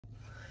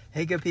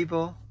Hey good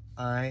people,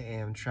 I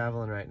am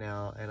traveling right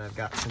now and I've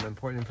got some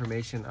important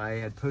information. I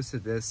had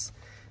posted this.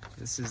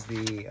 This is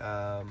the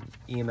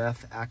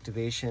EMF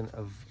activation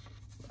of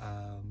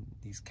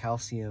these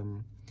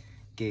calcium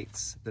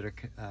gates that are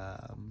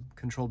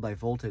controlled by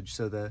voltage.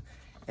 So the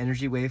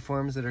energy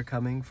waveforms that are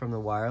coming from the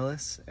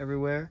wireless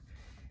everywhere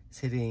is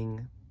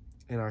hitting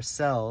in our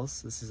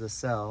cells. This is a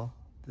cell.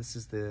 This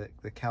is the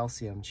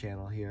calcium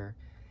channel here.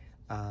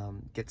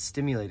 Gets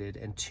stimulated,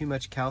 and too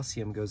much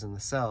calcium goes in the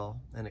cell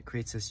and it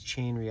creates this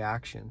chain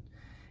reaction.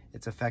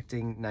 It's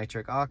affecting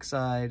nitric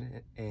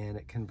oxide and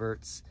it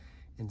converts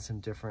in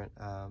some different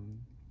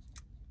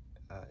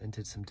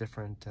into some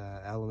different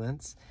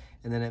elements,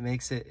 and then it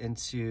makes it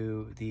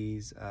into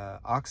these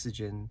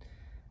oxygen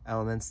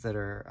elements that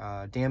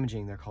are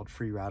damaging. They're called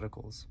free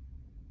radicals,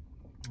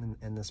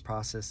 and this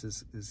process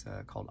is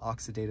called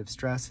oxidative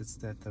stress.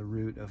 It's at the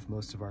root of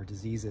most of our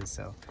diseases.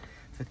 So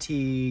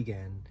fatigue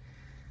and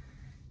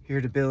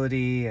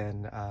irritability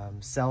and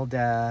cell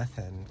death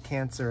and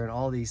cancer and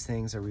all these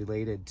things are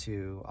related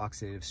to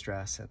oxidative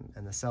stress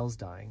and the cells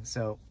dying.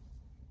 So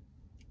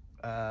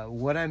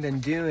what I've been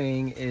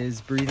doing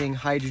is breathing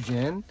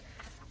hydrogen.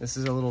 This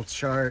is a little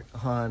chart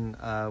on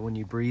when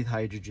you breathe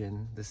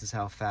hydrogen. This is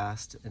how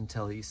fast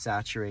until you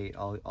saturate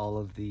all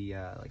of the,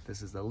 like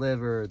this is the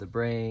liver, the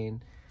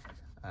brain,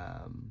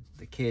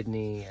 the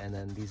kidney, and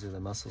then these are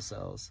the muscle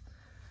cells.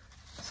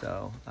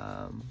 So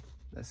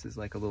this is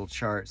like a little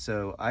chart.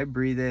 So I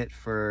breathe it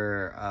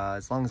for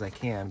as long as I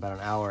can, about an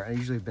hour. I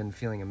usually have been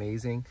feeling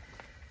amazing.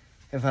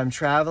 If I'm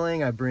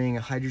traveling, I bring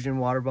a hydrogen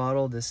water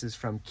bottle. This is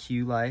from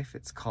Q-Life.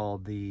 It's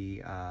called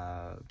the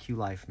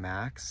Q-Life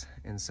Max.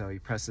 And so you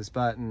press this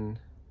button,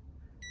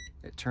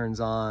 it turns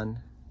on,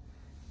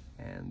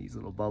 and these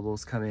little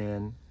bubbles come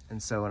in.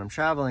 And so when I'm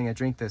traveling, I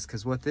drink this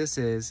because what this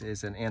is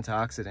an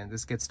antioxidant.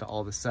 This gets to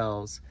all the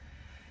cells.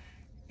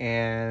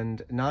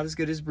 And not as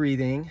good as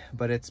breathing,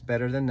 but it's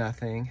better than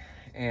nothing.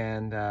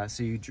 And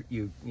so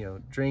you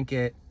drink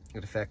it.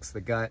 It affects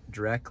the gut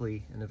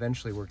directly and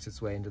eventually works its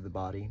way into the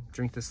body.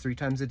 Drink this 3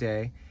 times a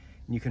day,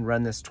 and you can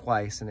run this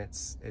twice, and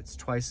it's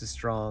twice as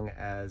strong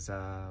as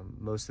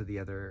most of the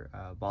other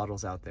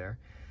bottles out there.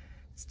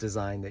 It's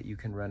designed that you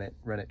can run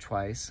it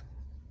twice.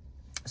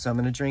 So I'm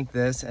going to drink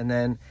this, and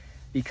then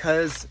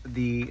because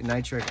the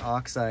nitric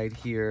oxide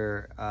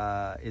here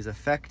is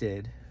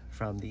affected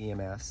from the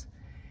EMFs,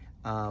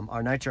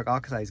 our nitric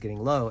oxide is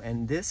getting low,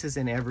 and this is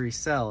in every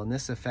cell, and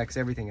this affects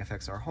everything. It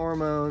affects our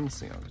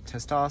hormones,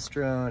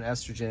 testosterone,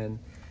 estrogen.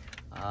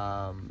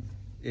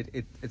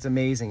 It's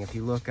amazing if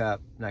you look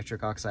up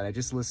nitric oxide. I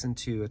just listened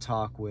to a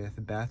talk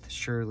with Beth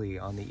Shirley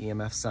on the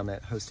EMF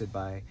Summit hosted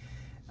by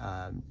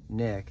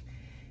Nick,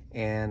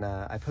 and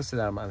I posted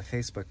that on my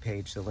Facebook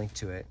page, the link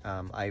to it.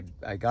 I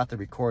got the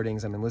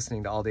recordings. I've been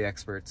listening to all the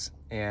experts,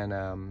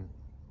 and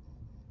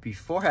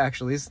before I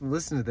actually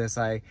listened to this,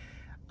 I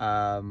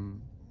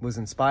was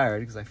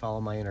inspired because I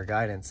follow my inner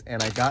guidance,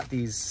 and I got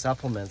these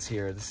supplements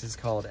here. This is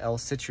called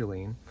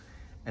L-Citruline,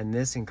 and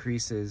this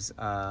increases,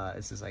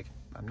 this is like,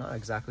 I'm not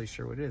exactly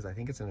sure what it is. I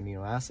think it's an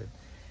amino acid.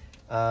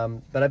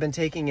 But I've been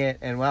taking it,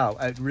 and wow,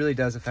 it really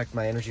does affect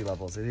my energy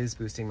levels. It is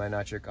boosting my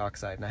nitric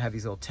oxide, and I have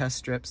these little test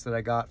strips that I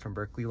got from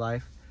Berkeley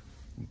Life.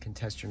 You can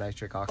test your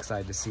nitric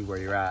oxide to see where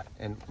you're at,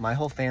 and my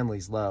whole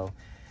family's low.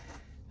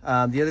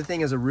 The other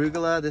thing is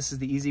arugula. This is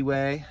the easy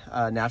way,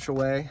 natural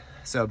way.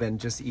 So I've been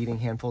just eating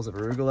handfuls of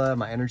arugula.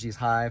 My energy is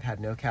high. I've had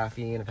no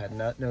caffeine. I've had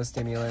no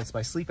stimulants.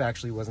 My sleep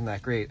actually wasn't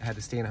that great. I had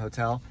to stay in a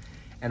hotel,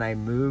 and I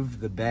moved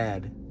the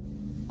bed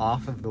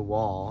off of the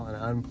wall and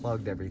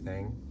unplugged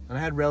everything. And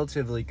I had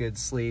relatively good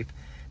sleep.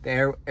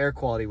 The air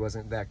quality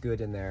wasn't that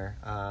good in there,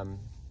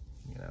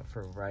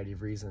 for a variety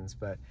of reasons.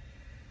 But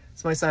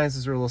so my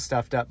sinuses were a little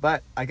stuffed up.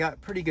 But I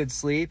got pretty good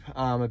sleep.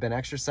 I've been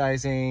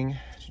exercising,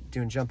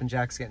 doing jumping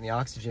jacks, getting the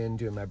oxygen,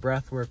 doing my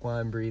breath work while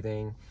I'm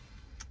breathing.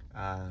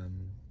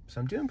 So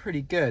I'm doing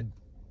pretty good.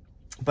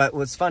 But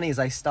what's funny is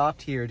I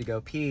stopped here to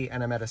go pee,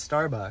 and I'm at a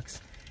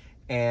Starbucks,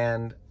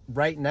 and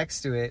right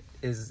next to it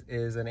is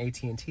an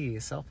AT&T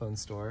cell phone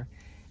store,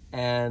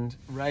 and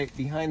right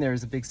behind there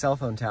is a big cell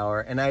phone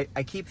tower. And I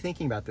keep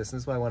thinking about this, and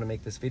this is why I want to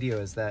make this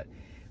video, is that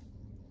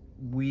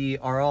we're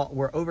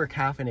over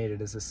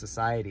caffeinated as a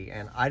society,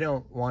 and I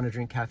don't want to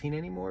drink caffeine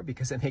anymore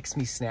because it makes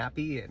me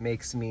snappy.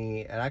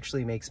 It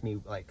actually makes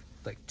me like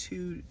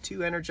too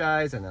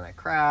energized, and then I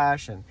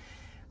crash. And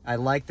I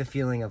like the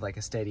feeling of like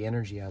a steady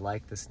energy. I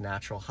like this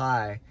natural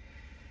high,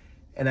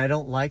 and I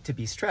don't like to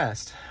be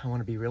stressed. I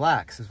want to be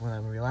relaxed, because when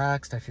I'm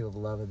relaxed, I feel the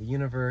love of the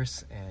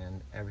universe,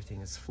 and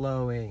everything is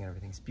flowing, and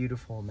everything's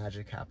beautiful, and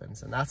magic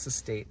happens. And that's the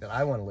state that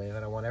I want to live,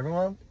 and I want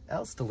everyone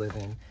else to live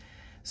in.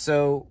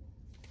 So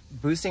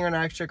boosting our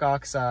nitric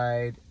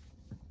oxide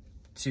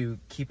to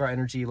keep our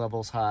energy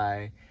levels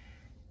high,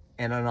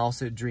 and then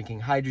also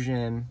drinking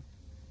hydrogen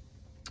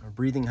or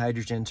breathing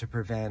hydrogen to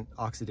prevent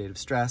oxidative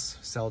stress,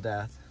 cell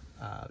death,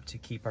 to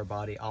keep our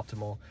body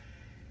optimal.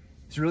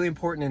 It's really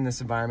important in this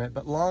environment,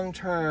 but long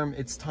term,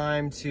 it's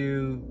time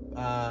to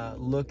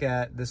look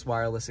at this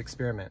wireless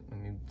experiment. I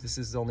mean, this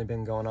has only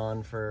been going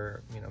on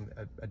for, you know,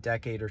 a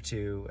decade or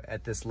two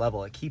at this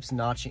level. It keeps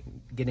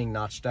getting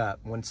notched up.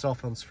 When cell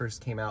phones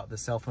first came out, the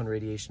cell phone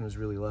radiation was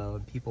really low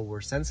and people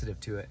were sensitive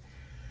to it.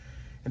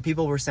 And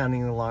people were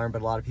sounding the alarm,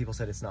 but a lot of people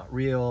said it's not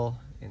real.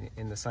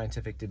 In the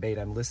scientific debate,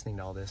 I'm listening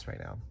to all this right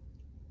now.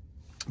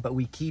 But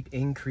we keep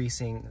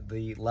increasing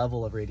the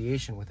level of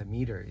radiation with a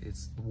meter.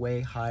 It's way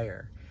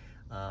higher.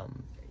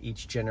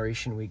 Each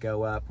generation we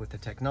go up with the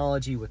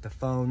technology, with the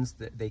phones,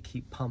 they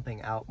keep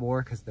pumping out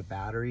more because the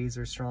batteries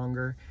are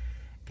stronger,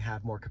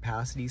 have more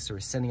capacity, so we're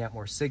sending out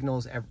more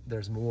signals.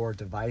 There's more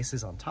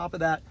devices on top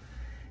of that,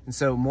 and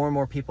so more and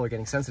more people are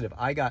getting sensitive.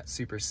 I got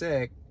super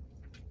sick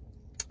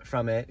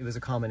from it. It was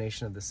a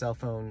combination of the cell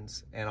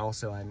phones, and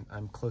also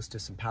I'm close to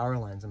some power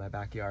lines in my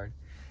backyard,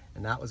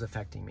 and that was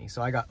affecting me.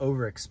 So I got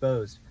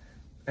overexposed,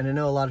 and I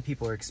know a lot of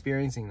people are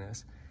experiencing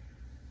this.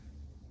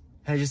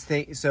 And I just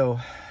think, so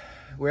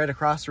we're at a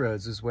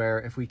crossroads, is where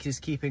if we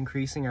just keep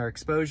increasing our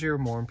exposure,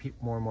 more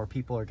and more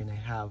people are going to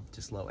have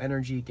just low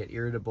energy, get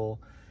irritable,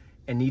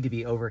 and need to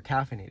be over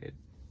caffeinated.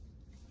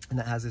 And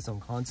that has its own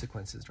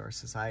consequences to our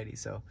society.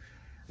 So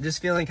I'm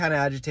just feeling kind of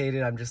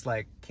agitated. I'm just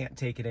like, can't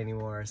take it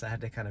anymore. So I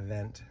had to kind of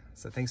vent.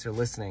 So thanks for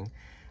listening.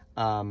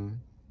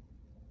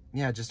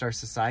 Yeah, just our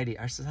society.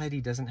 Our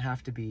society doesn't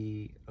have to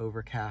be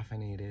over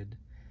caffeinated.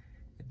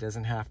 It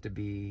doesn't have to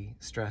be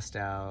stressed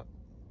out.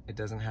 It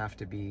doesn't have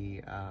to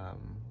be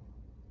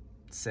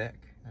sick.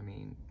 I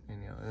mean, you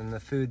know, and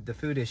the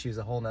food issue is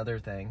a whole nother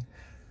thing.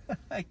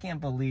 I can't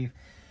believe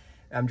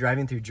I'm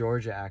driving through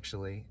Georgia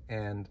actually,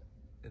 and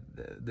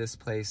this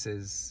place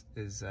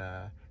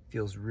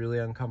feels really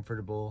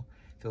uncomfortable,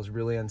 feels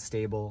really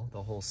unstable,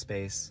 the whole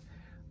space,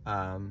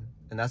 and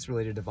that's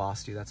related to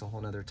Vastu. That's a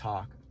whole nother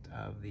talk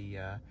of the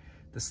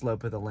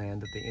slope of the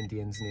land that the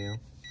Indians knew.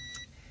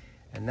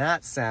 And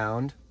that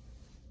sound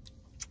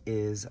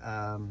is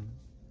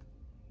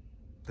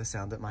the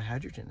sound that my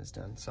hydrogen has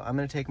done. So I'm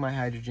going to take my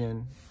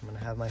hydrogen, I'm going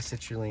to have my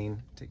citrulline,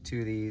 take 2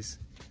 of these.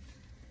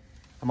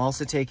 I'm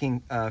also taking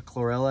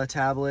chlorella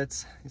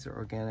tablets. These are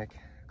organic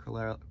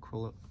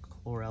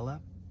chlorella.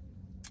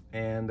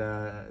 And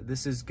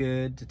this is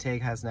good to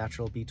take, has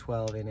natural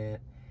B12 in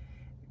it.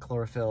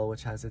 Chlorophyll,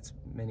 which has its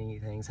many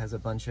things, has a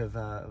bunch of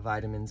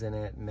vitamins in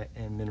it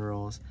and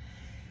minerals.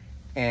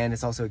 And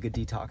it's also a good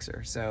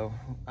detoxer. So,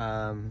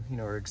 you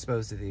know, we're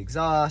exposed to the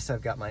exhaust.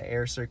 I've got my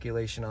air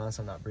circulation on,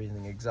 so I'm not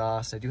breathing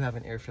exhaust. I do have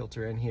an air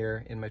filter in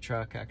here in my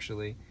truck,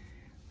 actually,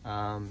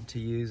 to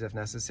use if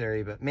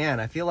necessary. But man,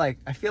 I feel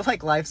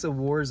like life's a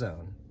war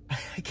zone.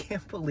 I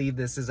can't believe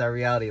this is our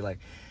reality. Like,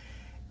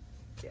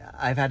 yeah,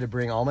 I've had to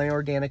bring all my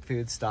organic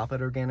food, stop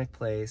at organic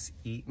place,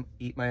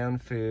 eat my own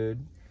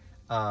food.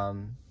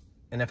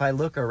 And if I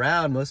look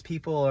around, most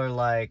people are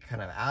like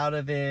kind of out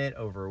of it,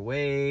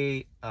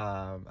 overweight.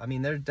 I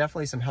mean, there's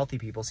definitely some healthy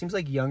people. Seems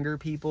like younger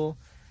people,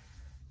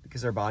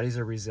 because their bodies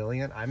are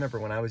resilient. I remember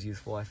when I was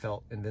youthful, I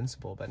felt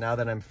invincible. But now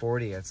that I'm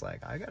 40, it's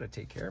like, I got to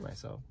take care of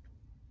myself.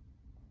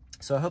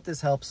 So I hope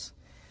this helps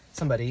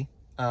somebody.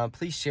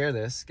 Please share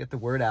this, get the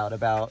word out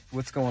about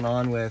what's going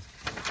on with,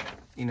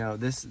 you know,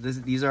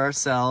 these are our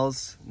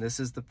cells. This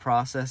is the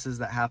processes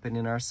that happen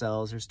in our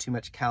cells. There's too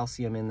much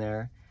calcium in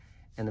there.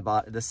 And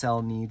the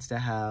cell needs to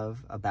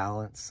have a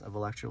balance of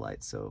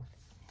electrolytes. So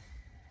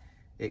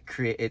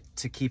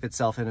to keep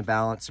itself in a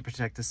balance, to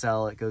protect the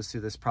cell, it goes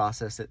through this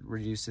process that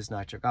reduces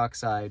nitric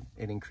oxide.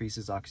 It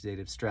increases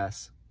oxidative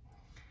stress.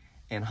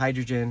 And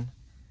hydrogen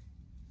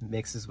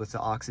mixes with the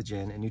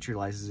oxygen and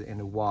neutralizes it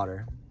into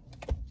water.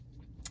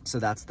 So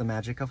that's the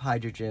magic of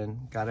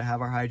hydrogen. Got to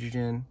have our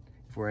hydrogen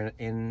if we're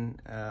in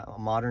a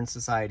modern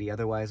society.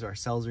 Otherwise, our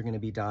cells are going to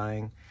be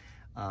dying.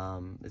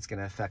 It's going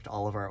to affect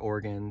all of our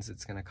organs.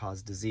 It's going to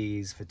cause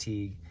disease,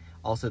 fatigue.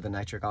 Also, the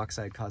nitric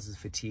oxide causes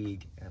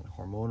fatigue and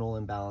hormonal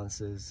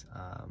imbalances,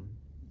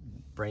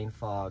 brain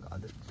fog.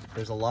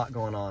 There's a lot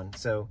going on.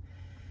 So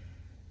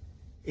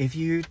if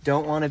you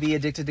don't want to be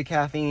addicted to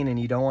caffeine and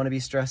you don't want to be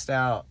stressed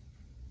out,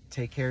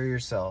 take care of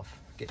yourself.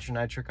 Get your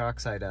nitric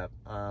oxide up.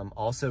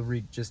 Also,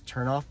 just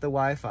turn off the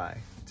Wi-Fi.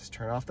 Just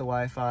turn off the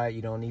Wi-Fi.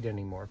 You don't need it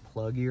anymore.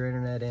 Plug your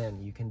internet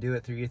in. You can do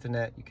it through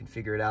Ethernet. You can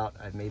figure it out.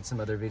 I've made some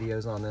other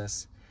videos on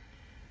this.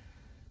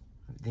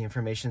 The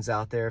information's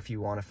out there if you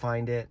want to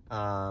find it.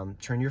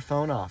 Turn your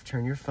phone off.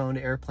 Turn your phone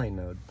to airplane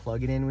mode.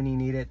 Plug it in when you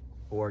need it,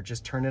 or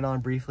just turn it on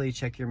briefly,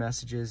 check your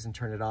messages, and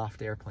turn it off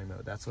to airplane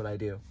mode. That's what I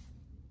do.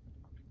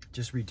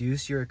 Just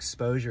reduce your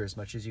exposure as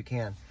much as you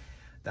can.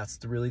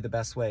 That's really the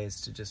best way, is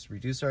to just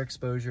reduce our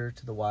exposure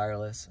to the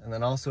wireless. And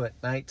then also at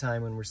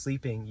nighttime when we're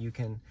sleeping, you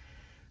can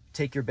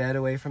take your bed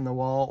away from the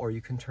wall, or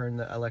you can turn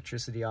the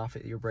electricity off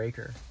at your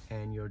breaker,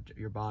 and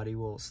your body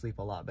will sleep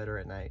a lot better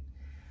at night.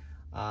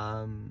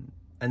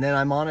 And then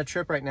I'm on a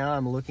trip right now.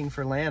 I'm looking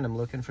for land. I'm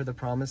looking for the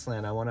promised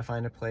land. I want to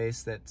find a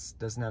place that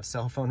doesn't have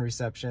cell phone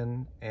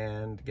reception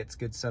and gets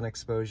good sun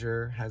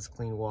exposure, has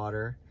clean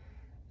water,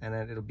 and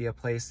it'll be a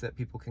place that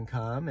people can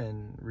come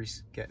and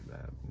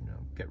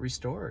get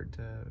restored,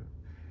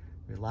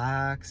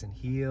 relax and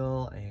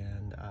heal.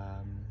 And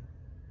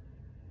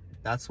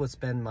that's what's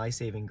been my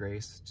saving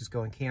grace, just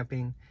going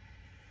camping,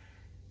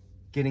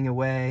 getting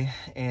away.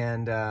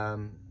 And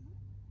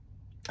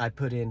I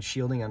put in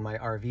shielding on my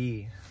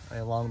RV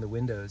along the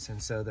windows,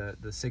 and so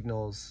the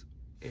signals,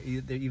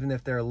 even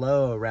if they're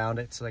low around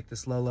it, it's like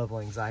this low level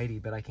anxiety,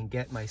 but I can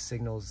get my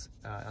signals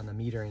on the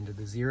meter into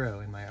the 0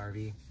 in my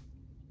RV.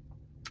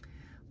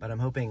 But I'm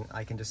hoping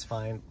I can just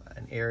find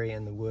an area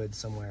in the woods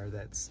somewhere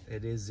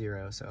it is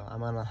 0. So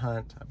I'm on a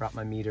hunt. I brought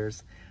my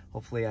meters.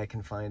 Hopefully I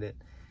can find it.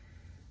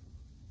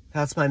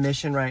 That's my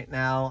mission right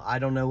now. I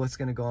don't know what's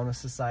going to go on with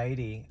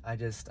society. I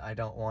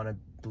don't want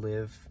to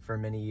live for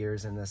many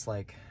years in this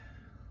like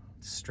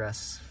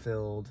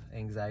stress-filled,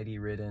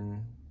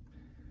 anxiety-ridden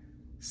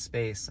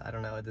space. I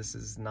don't know. This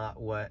is not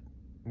what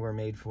we're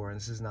made for.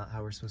 This is not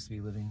how we're supposed to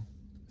be living.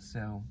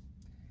 So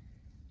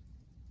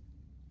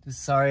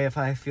just sorry if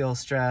I feel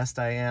stressed.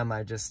 I am.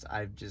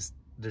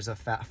 There's a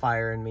fat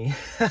fire in me.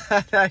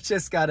 I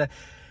just had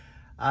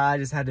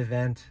to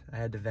vent. I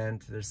had to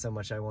vent. There's so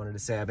much I wanted to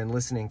say. I've been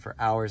listening for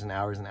hours and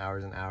hours and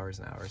hours and hours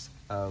and hours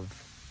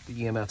of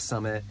the EMF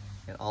Summit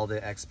and all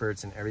the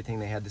experts and everything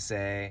they had to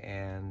say,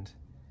 and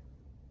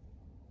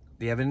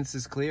the evidence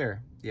is clear.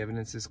 The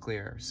evidence is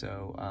clear.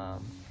 So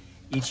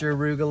eat your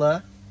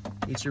arugula.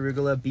 Eat your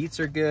arugula. Beets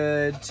are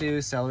good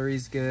too.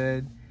 Celery's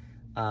good.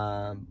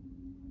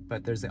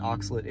 But there's the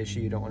oxalate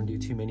issue. You don't want to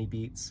do too many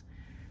beets.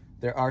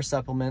 There are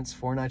supplements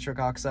for nitric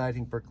oxide. I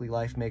think Berkeley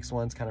Life makes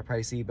one. It's kind of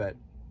pricey, but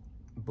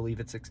I believe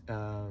it's,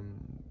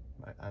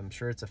 I'm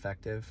sure it's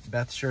effective.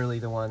 Beth Shirley,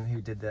 the one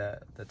who did the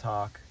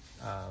talk,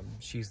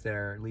 she's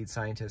their lead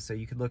scientist. So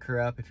you could look her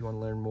up if you want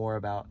to learn more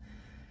about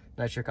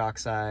nitric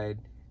oxide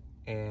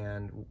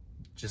and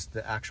just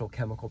the actual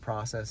chemical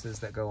processes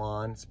that go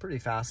on. It's pretty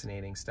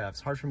fascinating stuff.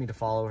 It's hard for me to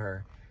follow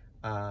her,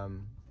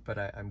 but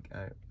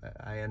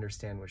I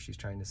understand what she's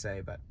trying to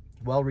say. But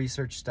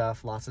well-researched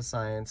stuff, lots of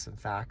science and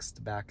facts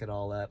to back it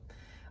all up.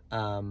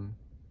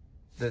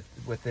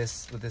 With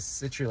this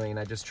citrulline,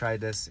 I just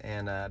tried this,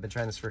 and I've been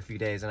trying this for a few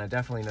days, and I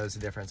definitely noticed a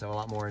difference. I have a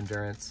lot more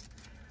endurance,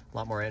 a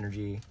lot more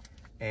energy.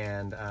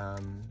 And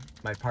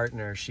my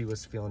partner, she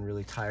was feeling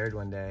really tired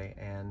one day,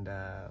 and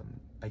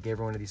I gave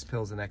her one of these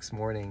pills the next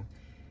morning,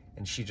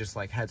 and she just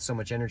like had so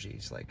much energy.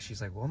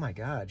 She's like, oh my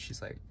God.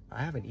 She's like,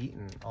 I haven't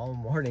eaten all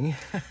morning.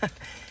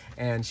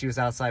 And she was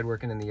outside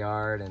working in the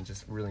yard and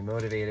just really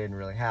motivated and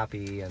really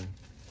happy. And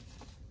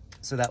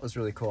so that was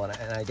really cool.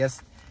 And I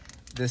guess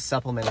this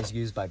supplement is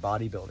used by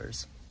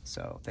bodybuilders.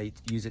 So they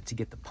use it to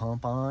get the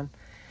pump on.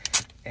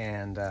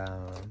 And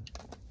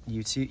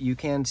you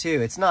can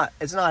too. It's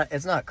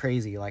not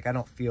crazy. Like, I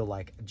don't feel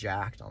like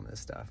jacked on this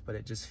stuff, but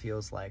it just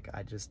feels like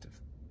I just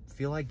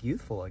feel like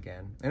youthful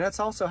again. And that's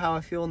also how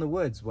I feel in the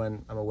woods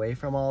when I'm away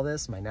from all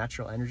this. My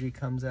natural energy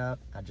comes out.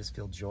 I just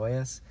feel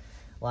joyous.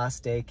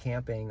 Last day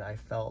camping, I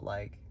felt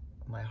like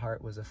my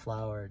heart was a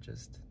flower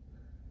just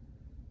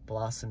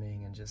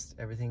blossoming, and just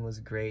everything was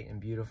great and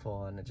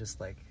beautiful, and it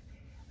just like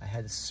I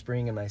had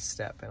spring in my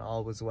step and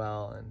all was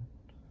well. And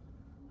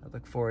I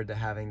look forward to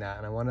having that,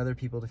 and I want other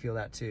people to feel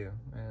that too.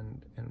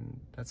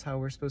 And that's how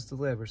we're supposed to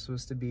live. We're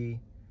supposed to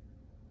be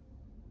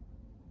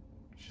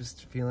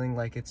just feeling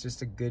like it's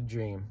just a good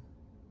dream,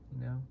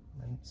 you know?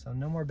 And so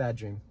no more bad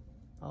dream.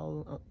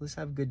 Let's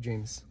have good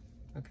dreams.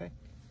 Okay?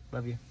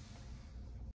 Love you.